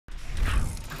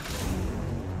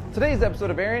Today's episode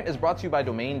of Variant is brought to you by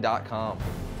Domain.com.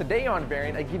 Today on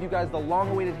Variant, I give you guys the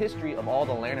long-awaited history of all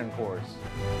the Lantern Corps.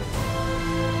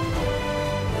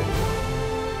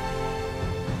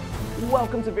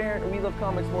 Welcome to Variant, where we love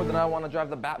comics more than I want to drive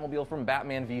the Batmobile from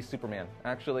Batman v Superman.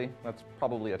 Actually, that's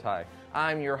probably a tie.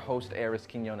 I'm your host, Arris.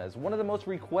 One of the most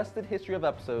requested history of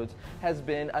episodes has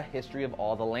been a history of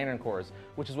all the Lantern Corps,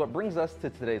 which is what brings us to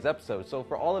today's episode. So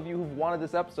for all of you who've wanted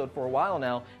this episode for a while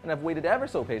now, and have waited ever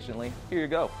so patiently, here you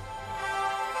go.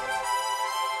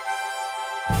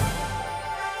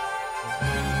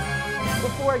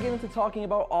 Before I get into talking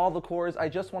about all the corps, I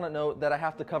just want to note that I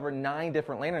have to cover 9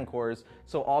 different Lantern Corps,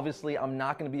 so obviously I'm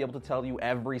not going to be able to tell you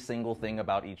every single thing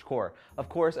about each corps. Of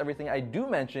course, everything I do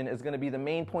mention is going to be the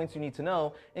main points you need to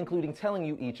know, including telling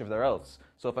you each of their oaths.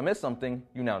 So if I miss something,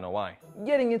 you now know why.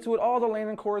 Getting into it, all the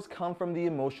Lantern Corps come from the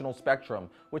emotional spectrum,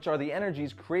 which are the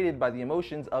energies created by the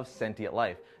emotions of sentient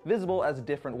life, visible as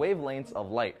different wavelengths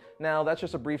of light. Now, that's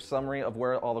just a brief summary of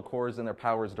where all the corps and their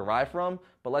powers derive from,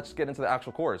 but let's get into the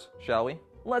actual corps, shall we?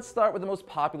 Let's start with the most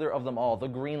popular of them all, the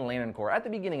Green Lantern Corps. At the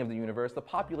beginning of the universe, the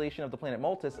population of the planet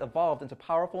Maltus evolved into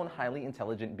powerful and highly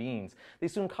intelligent beings. They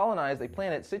soon colonized a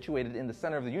planet situated in the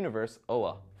center of the universe,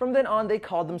 Oa. From then on, they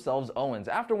called themselves Owens.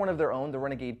 After one of their own, the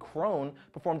renegade Crone,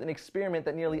 performed an experiment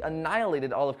that nearly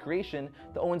annihilated all of creation,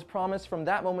 the Owens promised from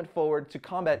that moment forward to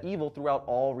combat evil throughout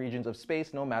all regions of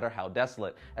space, no matter how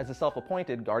desolate, as the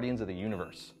self-appointed Guardians of the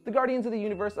Universe. The Guardians of the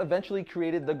Universe eventually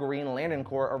created the Green Lantern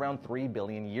Corps around 3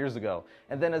 billion years ago.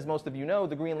 And then, as most of you know,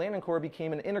 the Green Lantern Corps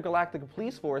became an intergalactic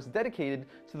police force dedicated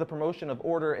to the promotion of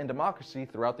order and democracy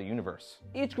throughout the universe.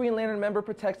 Each Green Lantern member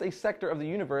protects a sector of the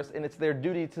universe, and it's their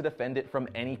duty to defend it from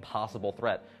any possible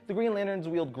threat. The Green Lanterns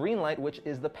wield green light, which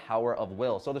is the power of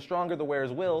will. So the stronger the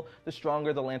wearer's will, the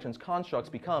stronger the lantern's constructs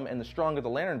become, and the stronger the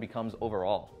lantern becomes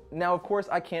overall. Now, of course,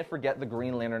 I can't forget the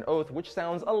Green Lantern Oath, which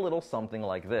sounds a little something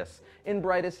like this. In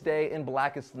brightest day, in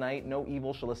blackest night, no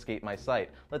evil shall escape my sight.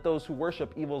 Let those who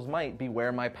worship evil's might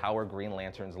beware my power, Green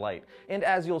Lantern's light. And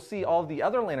as you'll see, all of the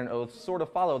other Lantern Oaths sort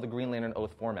of follow the Green Lantern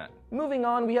Oath format. Moving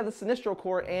on, we have the Sinestro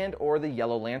Corps or the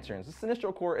Yellow Lanterns. The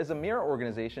Sinestro Corps is a mirror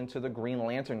organization to the Green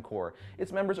Lantern Corps.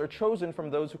 Its members are chosen from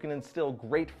those who can instill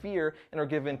great fear and are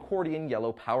given Cordian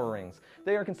yellow power rings.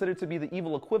 They are considered to be the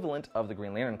evil equivalent of the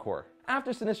Green Lantern Corps.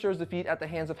 After Sinestro's defeat at the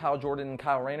hands of Hal Jordan and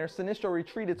Kyle Rayner, Sinestro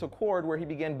retreated to Quard, where he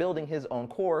began building his own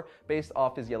corps based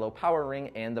off his yellow power ring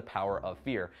and the power of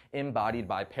fear, embodied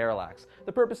by Parallax.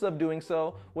 The purpose of doing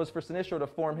so was for Sinestro to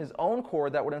form his own corps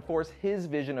that would enforce his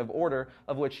vision of order,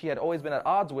 of which he had always been at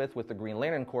odds with the Green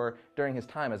Lantern Corps during his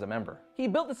time as a member. He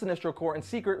built the Sinestro Corps in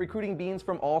secret, recruiting beings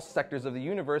from all sectors of the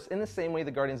universe in the same way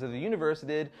the Guardians of the Universe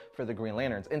did for the Green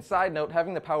Lanterns. And side note,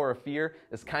 having the power of fear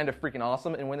is kind of freaking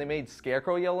awesome, and when they made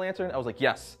Scarecrow Yellow Lantern, I was like,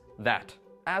 yes, that.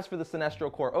 As for the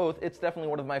Sinestro Corps Oath, it's definitely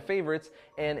one of my favorites,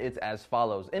 and it's as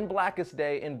follows. In blackest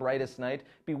day, in brightest night,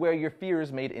 beware your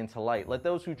fears made into light. Let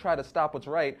those who try to stop what's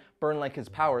right burn like his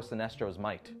power, Sinestro's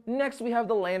might. Next, we have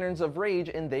the Lanterns of Rage,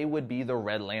 and they would be the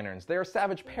Red Lanterns. They are a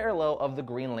savage parallel of the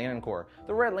Green Lantern Corps.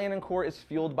 The Red Lantern Corps is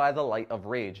fueled by the light of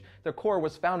rage. Their corps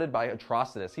was founded by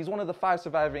Atrocitus. He's one of the 5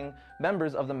 surviving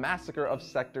members of the massacre of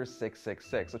Sector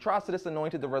 666. Atrocitus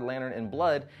anointed the Red Lantern in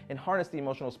blood and harnessed the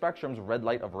emotional spectrum's red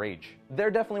light of rage.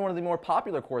 They're definitely one of the more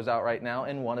popular corps out right now,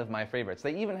 and one of my favorites.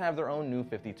 They even have their own New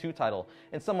 52 title,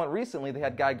 and somewhat recently they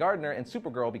had Guy Gardner and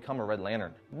Supergirl become a Red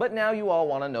Lantern. But now you all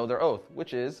want to know their oath,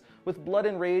 which is, with blood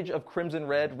and rage of crimson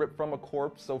red ripped from a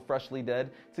corpse so freshly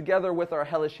dead, together with our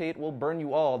hellish hate will burn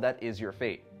you all, that is your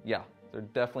fate. Yeah. They're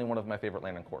definitely one of my favorite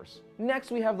Lantern Corps.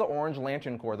 Next, we have the Orange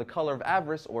Lantern Corps, the color of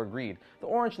avarice or greed. The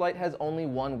orange light has only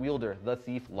one wielder, the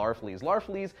thief Larfleeze.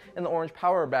 Larfleeze and the orange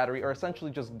power battery are essentially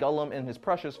just Gollum and his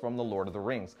precious from the Lord of the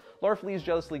Rings. Larfleeze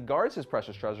jealously guards his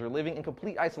precious treasure, living in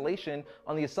complete isolation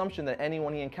on the assumption that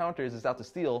anyone he encounters is out to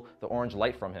steal the orange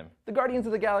light from him. The Guardians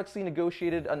of the Galaxy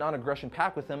negotiated a non-aggression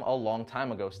pact with him a long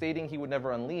time ago, stating he would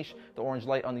never unleash the orange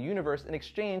light on the universe in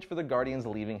exchange for the Guardians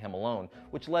leaving him alone,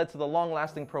 which led to the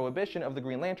long-lasting prohibition of the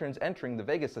Green Lanterns entering the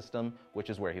Vega system,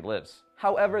 which is where he lives.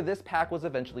 However, this pact was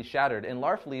eventually shattered, and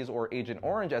Larfleeze, or Agent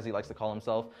Orange as he likes to call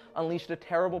himself, unleashed a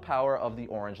terrible power of the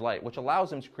orange light, which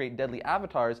allows him to create deadly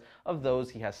avatars of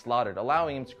those he has slaughtered,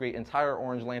 allowing him to create entire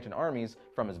Orange Lantern armies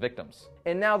from his victims.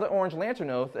 And now the Orange Lantern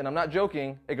Oath, and I'm not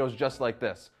joking, it goes just like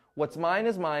this. What's mine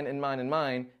is mine, and mine and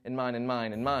mine, and mine and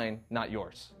mine and mine, not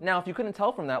yours. Now, if you couldn't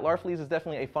tell from that, Larfleeze is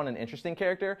definitely a fun and interesting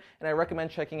character, and I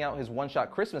recommend checking out his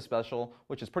one-shot Christmas special,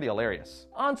 which is pretty hilarious.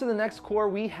 On to the next Corps,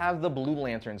 we have the Blue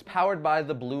Lanterns, powered by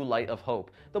the Blue Light of Hope.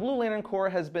 The Blue Lantern Corps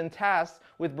has been tasked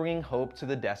with bringing hope to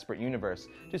the desperate universe,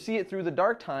 to see it through the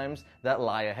dark times that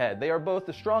lie ahead. They are both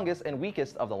the strongest and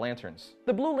weakest of the Lanterns.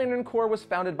 The Blue Lantern Corps was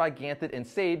founded by Ganthet and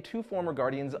Sade, two former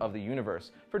guardians of the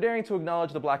universe. For daring to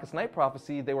acknowledge the Blackest Night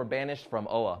prophecy, they were banished from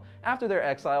Oa. After their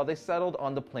exile, they settled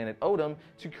on the planet Odom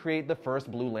to create the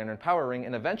first Blue Lantern power ring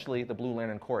and eventually the Blue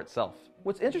Lantern Corps itself.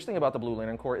 What's interesting about the Blue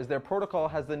Lantern Corps is their protocol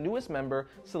has the newest member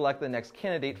select the next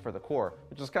candidate for the Corps,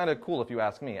 which is kind of cool if you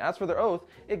ask me. As for their oath,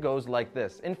 it goes like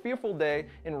this. In fearful day,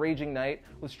 in raging night,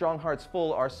 with strong hearts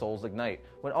full, our souls ignite.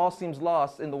 When all seems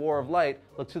lost in the war of light,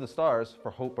 look to the stars,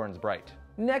 for hope burns bright.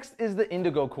 Next is the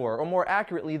Indigo Corps, or more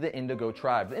accurately, the Indigo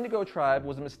Tribe. The Indigo Tribe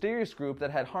was a mysterious group that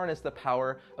had harnessed the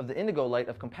power of the indigo light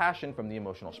of compassion from the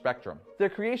emotional spectrum. Their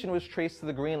creation was traced to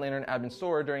the Green Lantern Abin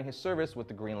Sur during his service with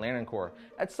the Green Lantern Corps.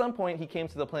 At some point, he came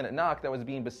to the planet Nock that was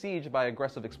being besieged by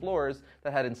aggressive explorers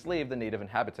that had enslaved the native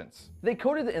inhabitants. They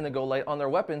coated the indigo light on their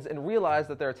weapons and realized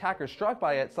that their attackers struck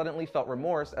by it suddenly felt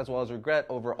remorse as well as regret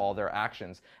over all their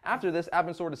actions. After this,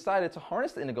 Abin Sur decided to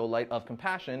harness the indigo light of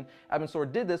compassion. Abin Sur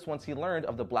did this once he learned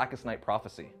of the Blackest Night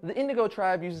prophecy. The Indigo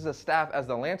Tribe uses a staff as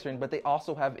the lantern, but they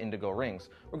also have indigo rings.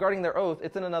 Regarding their oath,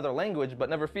 it's in another language, but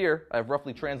never fear, I've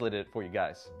roughly translated it for you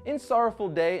guys. In sorrowful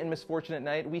day and misfortunate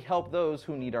night, we help those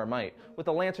who need our might. With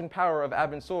the lantern power of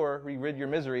Abin Sur, we rid your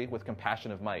misery with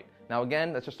compassion of might. Now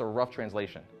again, that's just a rough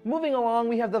translation. Moving along,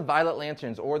 we have the Violet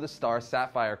Lanterns, or the Star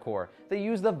Sapphire Corps. They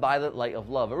use the violet light of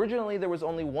love. Originally, there was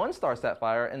only one Star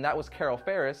Sapphire, and that was Carol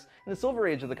Ferris. In the Silver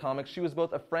Age of the comics, she was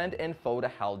both a friend and foe to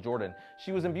Hal Jordan.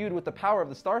 She was imbued with the power of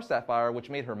the Star Sapphire, which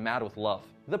made her mad with love.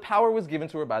 The power was given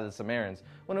to her by the Cimmerians.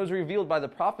 When it was revealed by the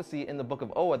prophecy in the Book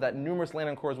of Oa that numerous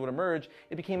Lantern Corps would emerge,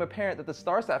 it became apparent that the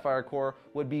Star Sapphire Corps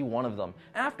would be one of them.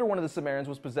 After one of the Cimmerians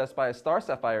was possessed by a Star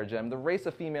Sapphire gem, the race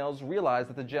of females realized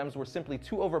that the gems were simply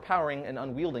too overpowering and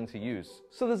unwielding to use.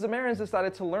 So the Cimmerians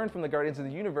decided to learn from the Guardians of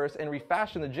the Universe and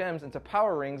refashion the gems into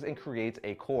power rings and create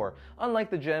a core.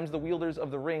 Unlike the gems, the wielders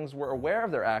of the rings were aware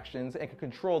of their actions and could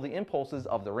control the impulses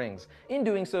of the rings. In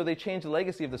doing so, they changed the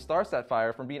legacy of the Star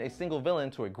Sapphire from being a single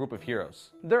villain to a group of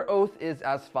heroes. Their oath is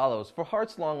as follows: for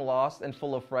hearts long lost and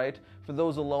full of fright, for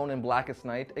those alone in blackest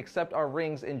night, accept our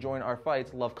rings and join our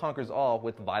fight, love conquers all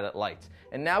with violet light.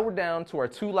 And now we're down to our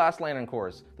two last Lantern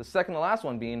Corps, the second to last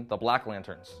one being the Black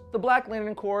Lanterns. The Black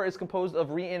Lantern Corps is composed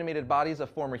of reanimated bodies of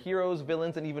former heroes,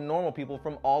 villains, and even normal people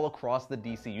from all across the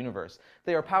DC universe.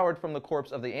 They are powered from the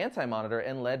corpse of the Anti-Monitor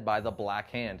and led by the Black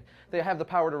Hand. They have the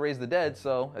power to raise the dead,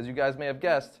 so, as you guys may have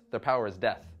guessed, their power is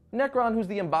death. Necron, who's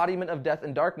the embodiment of death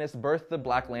and darkness, birthed the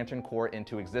Black Lantern Corps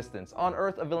into existence. On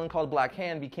Earth, a villain called Black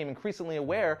Hand became increasingly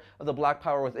aware of the black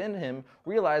power within him.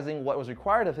 Realizing what was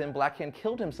required of him, Black Hand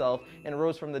killed himself and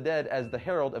rose from the dead as the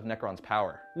herald of Necron's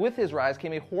power. With his rise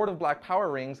came a horde of black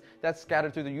power rings that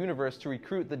scattered through the universe to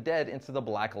recruit the dead into the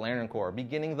Black Lantern Corps,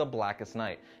 beginning the Blackest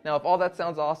Night. Now, if all that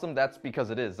sounds awesome, that's because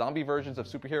it is. Zombie versions of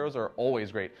superheroes are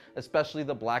always great, especially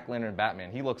the Black Lantern Batman.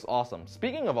 He looks awesome.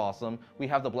 Speaking of awesome, we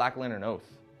have the Black Lantern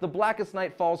Oath. The blackest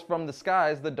night falls from the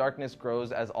skies, the darkness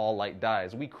grows as all light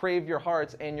dies. We crave your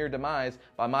hearts and your demise,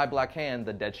 by my black hand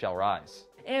the dead shall rise.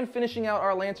 And finishing out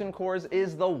our Lantern Corps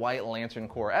is the White Lantern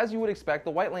Corps. As you would expect,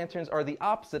 the White Lanterns are the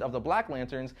opposite of the Black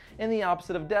Lanterns, and the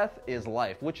opposite of death is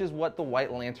life, which is what the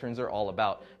White Lanterns are all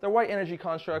about. Their white energy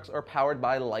constructs are powered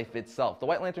by life itself. The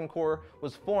White Lantern Corps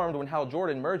was formed when Hal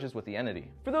Jordan merges with the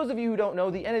Entity. For those of you who don't know,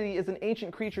 the Entity is an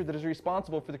ancient creature that is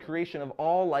responsible for the creation of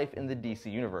all life in the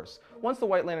DC universe. Once the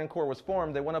White Lantern Corps was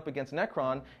formed, they went up against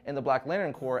Necron and the Black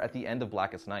Lantern Corps at the end of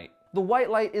Blackest Night. The white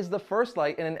light is the first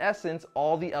light, and in essence,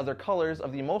 all the other colors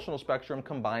of the emotional spectrum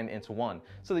combine into one.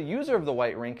 So the user of the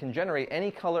white ring can generate any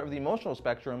color of the emotional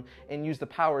spectrum and use the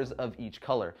powers of each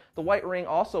color. The white ring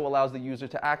also allows the user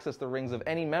to access the rings of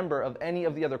any member of any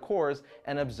of the other corps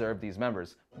and observe these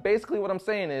members. Basically what I'm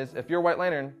saying is, if you're a White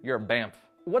Lantern, you're a BAMF.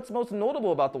 What's most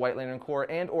notable about the White Lantern Corps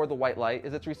and or the White Light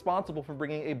is it's responsible for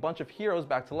bringing a bunch of heroes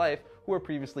back to life who were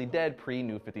previously dead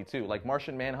pre-New 52, like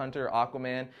Martian Manhunter,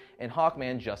 Aquaman, and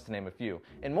Hawkman, just to name a few.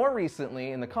 And more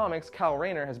recently, in the comics, Kal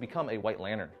Rayner has become a White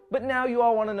Lantern. But now you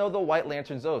all want to know the White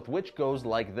Lantern's oath, which goes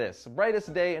like this: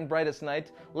 brightest day and brightest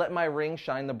night, let my ring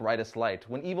shine the brightest light.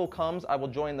 When evil comes, I will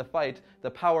join the fight. The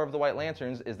power of the White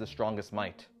Lanterns is the strongest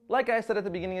might. Like I said at the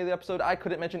beginning of the episode, I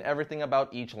couldn't mention everything about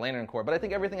each Lantern Corps, but I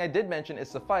think everything I did mention is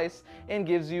suffice and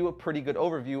gives you a pretty good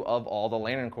overview of all the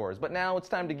Lantern Corps. But now it's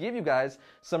time to give you guys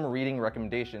some reading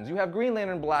recommendations. You have Green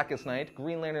Lantern Blackest Night,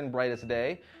 Green Lantern Brightest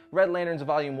Day, Red Lanterns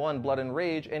Volume 1 Blood and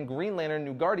Rage, and Green Lantern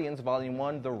New Guardians Volume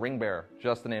 1 The Ring Bearer,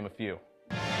 just to name a few.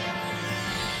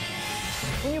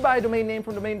 When you buy a domain name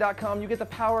from domain.com, you get the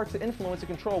power to influence and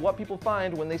control what people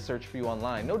find when they search for you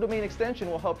online. No domain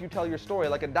extension will help you tell your story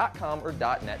like a .com or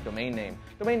 .net domain name.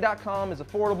 Domain.com is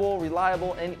affordable,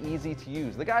 reliable, and easy to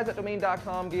use. The guys at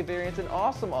domain.com gave Variants an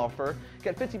awesome offer.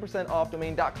 Get 50% off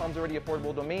domain.com's already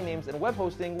affordable domain names and web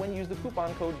hosting when you use the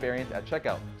coupon code Variant at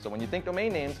checkout. So when you think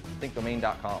domain names, think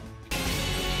domain.com.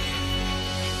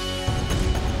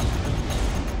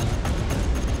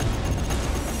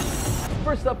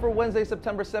 First up for Wednesday,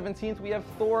 September 17th, we have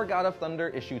Thor God of Thunder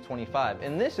issue 25.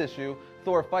 In this issue,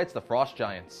 Thor fights the Frost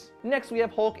Giants. Next, we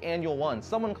have Hulk Annual 1.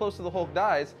 Someone close to the Hulk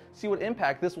dies. See what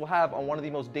impact this will have on one of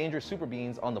the most dangerous super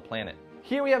beings on the planet.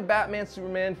 Here we have Batman,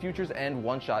 Superman, Futures, and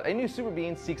One Shot. A new super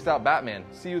being seeks out Batman.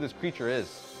 See who this creature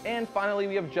is. And finally,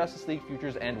 we have Justice League,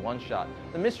 Futures, and One Shot.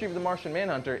 The mystery of the Martian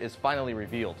Manhunter is finally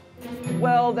revealed.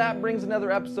 Well, that brings another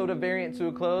episode of Variant to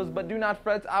a close, but do not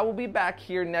fret, I will be back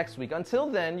here next week. Until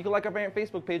then, you can like our Variant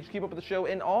Facebook page to keep up with the show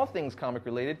and all things comic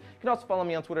related. You can also follow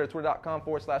me on Twitter at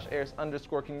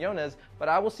twitter.com/Arris_Quinones, but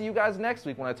I will see you guys next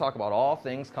week when I talk about all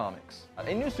things comics.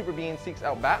 A new super being seeks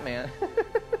out Batman.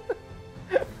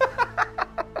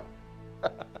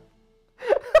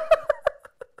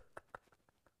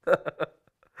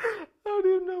 Oh,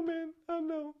 dude, no, man. Oh,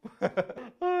 no. Oh,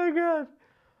 my God.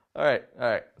 All right.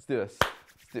 Let's do this.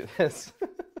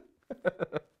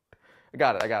 I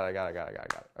got it. Okay, I got it.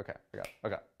 Okay. You're right. I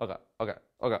got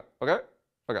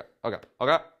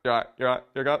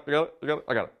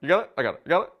it. You got it.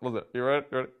 Let's do it. You ready?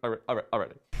 All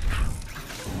right.